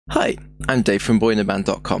Hi, I'm Dave from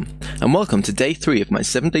boyinaband.com, and welcome to day 3 of my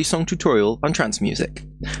 7-day song tutorial on trance music.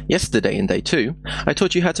 Yesterday, in day 2, I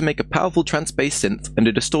taught you how to make a powerful trance-based synth and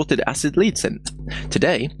a distorted acid lead synth.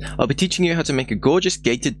 Today, I'll be teaching you how to make a gorgeous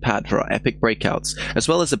gated pad for our epic breakouts, as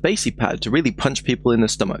well as a bassy pad to really punch people in the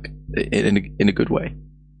stomach, in a good way.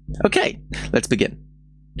 Okay, let's begin.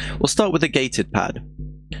 We'll start with a gated pad.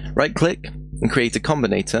 Right-click and create a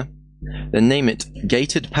combinator, then name it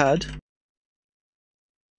gated pad.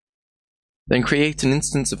 Then create an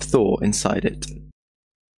instance of Thor inside it.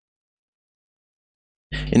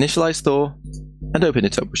 Initialize Thor and open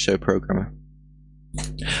it up with Show Programmer.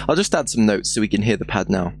 I'll just add some notes so we can hear the pad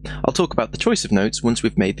now. I'll talk about the choice of notes once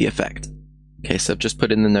we've made the effect. Okay, so I've just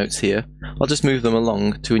put in the notes here. I'll just move them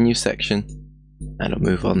along to a new section, and I'll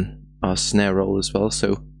move on our snare roll as well,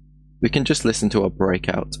 so we can just listen to our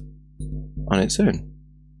breakout on its own.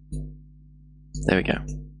 There we go.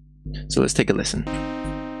 So let's take a listen.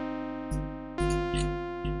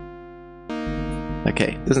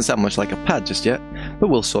 Okay, doesn't sound much like a pad just yet, but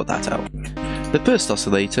we'll sort that out. The first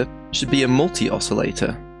oscillator should be a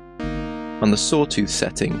multi-oscillator on the sawtooth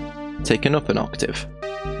setting, taken up an octave.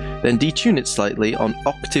 Then detune it slightly on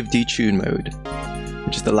octave detune mode,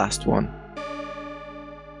 which is the last one.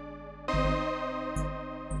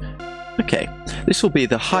 Okay, this will be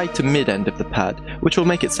the high to mid end of the pad, which will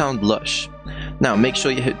make it sound lush. Now make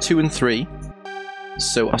sure you hit 2 and 3.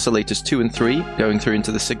 So oscillators 2 and 3 going through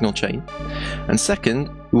into the signal chain. And second,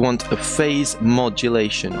 we want a phase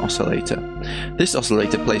modulation oscillator. This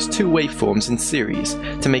oscillator plays 2 waveforms in series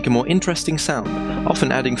to make a more interesting sound, often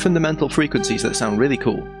adding fundamental frequencies that sound really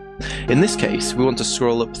cool. In this case, we want to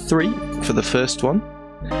scroll up 3 for the first one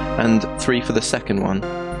and 3 for the second one.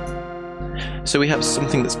 So we have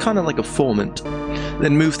something that's kind of like a formant.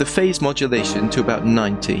 Then move the phase modulation to about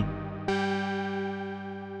 90.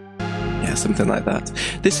 Something like that.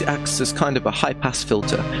 This acts as kind of a high-pass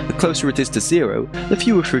filter. The closer it is to 0, the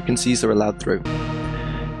fewer frequencies are allowed through.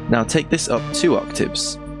 Now take this up 2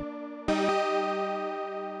 octaves.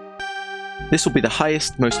 This will be the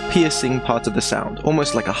highest, most piercing part of the sound,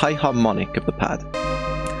 almost like a high harmonic of the pad.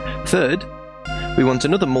 Third, we want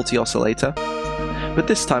another multi-oscillator, but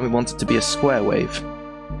this time we want it to be a square wave.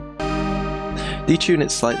 Detune it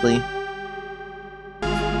slightly,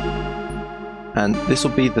 and this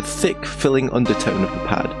will be the thick filling undertone of the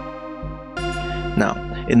pad. Now,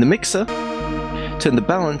 in the mixer, turn the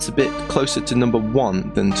balance a bit closer to number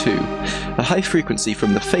 1 than 2. A high frequency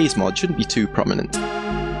from the phase mod shouldn't be too prominent.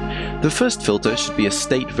 The first filter should be a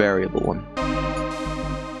state variable one.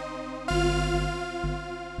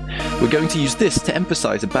 We're going to use this to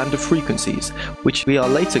emphasize a band of frequencies, which we are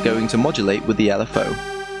later going to modulate with the LFO.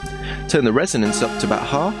 Turn the resonance up to about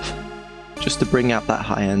half, just to bring out that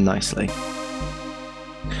high end nicely.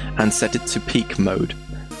 And set it to peak mode.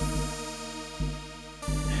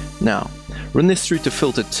 Now, run this through to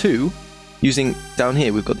filter 2, using, down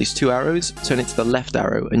here we've got these 2 arrows, turn it to the left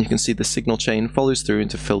arrow and you can see the signal chain follows through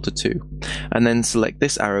into filter 2. And then select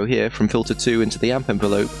this arrow here from filter 2 into the amp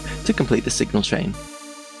envelope to complete the signal chain.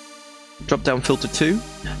 Drop down filter 2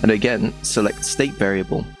 and again select state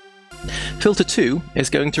variable. Filter 2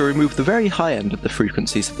 is going to remove the very high end of the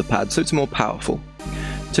frequencies of the pad so it's more powerful.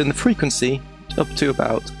 Turn the frequency up to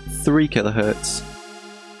about 3 kHz,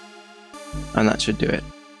 and that should do it.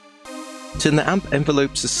 Turn the amp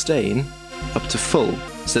envelope sustain up to full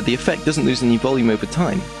so the effect doesn't lose any volume over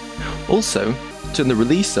time. Also, turn the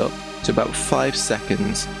release up to about 5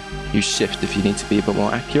 seconds. Use shift if you need to be a bit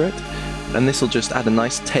more accurate, and this will just add a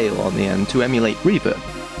nice tail on the end to emulate reverb.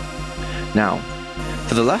 Now,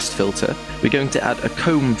 for the last filter, we're going to add a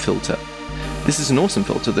comb filter. This is an awesome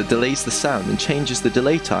filter that delays the sound and changes the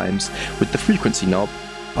delay times with the frequency knob.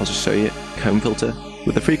 I'll just show you, comb filter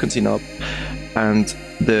with the frequency knob and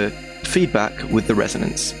the feedback with the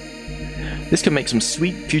resonance. This can make some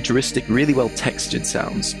sweet, futuristic, really well textured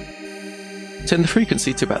sounds. Turn the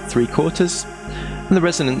frequency to about 3/4 and the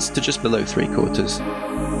resonance to just below 3/4.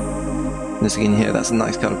 And as you can hear, that's a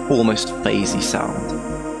nice kind of almost phasey sound.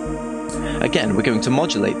 Again, we're going to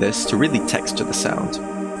modulate this to really texture the sound.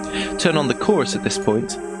 Turn on the chorus at this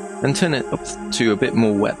point, and turn it up to a bit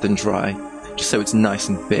more wet than dry, just so it's nice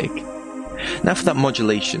and big. Now for that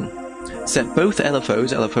modulation, set both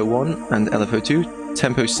LFOs, LFO1 and LFO2,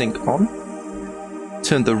 tempo sync on.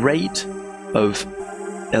 Turn the rate of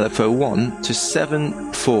LFO1 to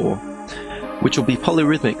 7/4, which will be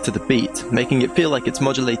polyrhythmic to the beat, making it feel like it's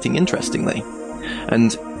modulating interestingly.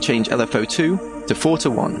 And change LFO2 to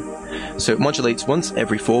 4/1. So it modulates once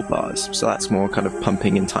every 4 bars, so that's more kind of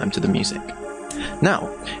pumping in time to the music. Now,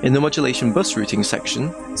 in the modulation bus routing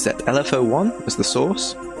section, set LFO1 as the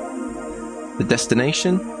source, the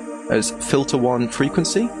destination, as filter 1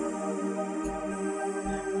 frequency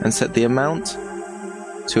and set the amount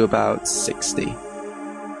to about 60.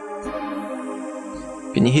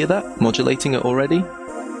 Can you hear that? Modulating it already?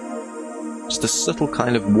 Just a subtle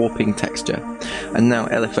kind of warping texture. And now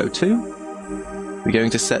LFO2, we're going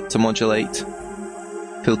to set to modulate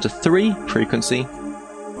filter 3 frequency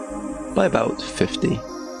by about 50.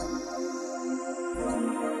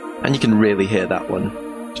 And you can really hear that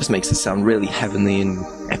one. Just makes it sound really heavenly and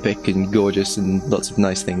epic and gorgeous and lots of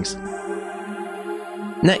nice things.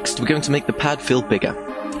 Next, we're going to make the pad feel bigger.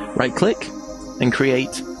 Right click and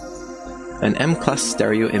create an M-class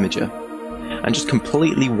stereo imager, and just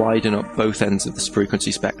completely widen up both ends of this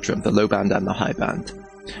frequency spectrum, the low band and the high band.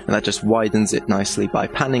 And that just widens it nicely by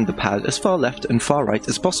panning the pad as far left and far right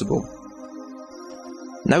as possible.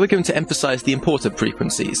 Now we're going to emphasize the important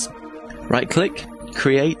frequencies. Right click,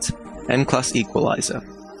 create M-class equalizer.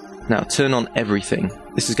 Now turn on everything.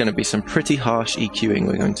 This is going to be some pretty harsh EQing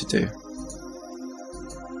we're going to do.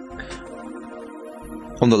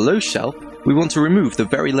 On the low shelf, we want to remove the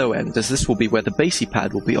very low end, as this will be where the bassy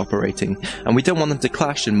pad will be operating, and we don't want them to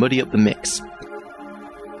clash and muddy up the mix.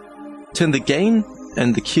 Turn the gain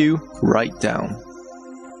and the Q right down.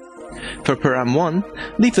 For param 1,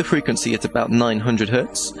 leave the frequency at about 900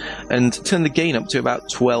 Hz, and turn the gain up to about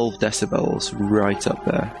 12 decibels, right up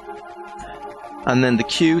there. And then the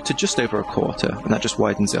Q to just over a quarter, and that just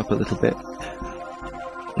widens it up a little bit.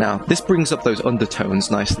 Now, this brings up those undertones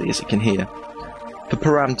nicely, as you can hear. For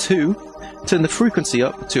param 2, turn the frequency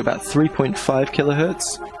up to about 3.5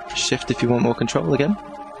 kHz, shift if you want more control again,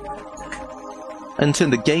 and turn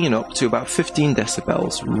the gain up to about 15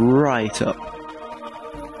 decibels, right up.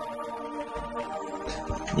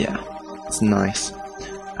 Yeah, it's nice.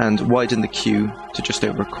 And widen the Q to just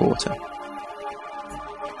over a quarter.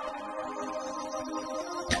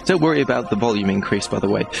 Don't worry about the volume increase, by the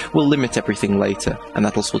way. We'll limit everything later, and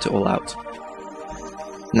that'll sort it all out.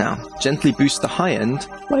 Now, gently boost the high end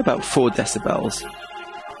by about 4 decibels,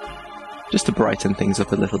 just to brighten things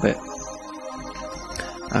up a little bit.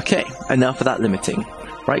 Okay, and now for that limiting.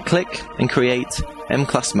 Right click and create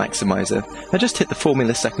M-class maximizer, and just hit the 4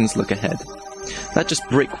 milliseconds look ahead. That just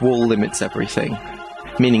brick wall limits everything,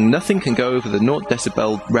 meaning nothing can go over the 0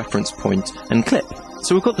 decibel reference point and clip.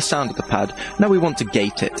 So we've got the sound of the pad, now we want to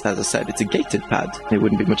gate it. As I said, it's a gated pad. It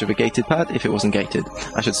wouldn't be much of a gated pad if it wasn't gated.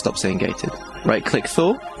 I should stop saying gated. Right click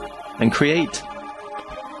Thor, and create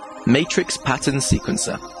Matrix Pattern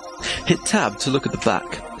Sequencer. Hit tab to look at the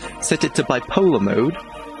back. Set it to bipolar mode,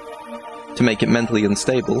 to make it mentally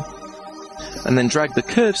unstable, and then drag the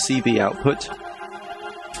curve CV output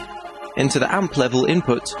into the amp level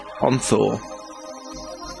input on Thor.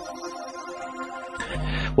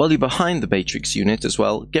 While you're behind the Matrix unit as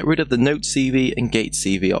well, get rid of the Note CV and Gate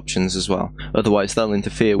CV options as well, otherwise they'll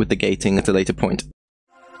interfere with the gating at a later point.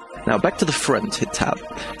 Now back to the front, hit tab,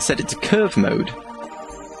 set it to curve mode.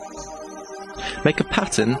 Make a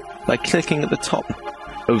pattern by clicking at the top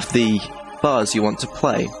of the bars you want to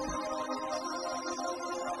play.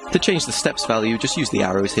 To change the steps value, just use the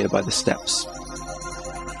arrows here by the steps.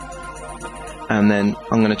 And then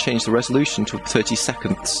I'm going to change the resolution to 30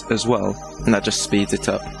 seconds as well, and that just speeds it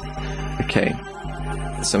up. Okay,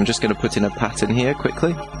 so I'm just going to put in a pattern here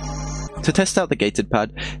quickly. To test out the gated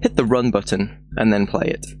pad, hit the run button and then play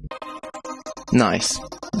it. Nice,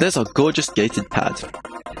 there's our gorgeous gated pad.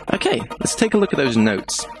 Okay, let's take a look at those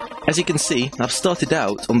notes. As you can see, I've started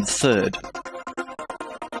out on the 3rd.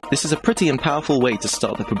 This is a pretty and powerful way to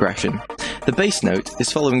start the progression. The bass note is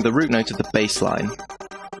following the root note of the bass line,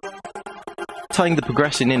 tying the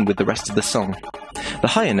progression in with the rest of the song. The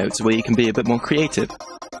higher notes are where you can be a bit more creative,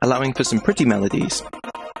 allowing for some pretty melodies.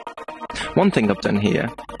 One thing I've done here,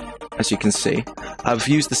 as you can see, I've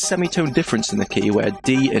used the semitone difference in the key where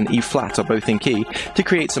D and E flat are both in key to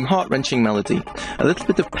create some heart-wrenching melody. A little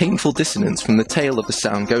bit of painful dissonance from the tail of the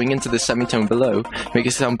sound going into the semitone below makes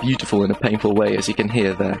it sound beautiful in a painful way, as you can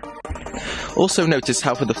hear there. Also notice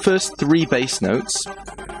how for the first 3 bass notes,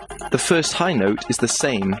 the first high note is the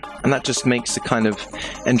same, and that just makes a kind of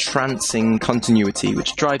entrancing continuity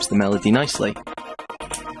which drives the melody nicely.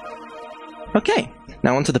 Okay,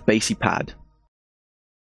 now onto the bassy pad.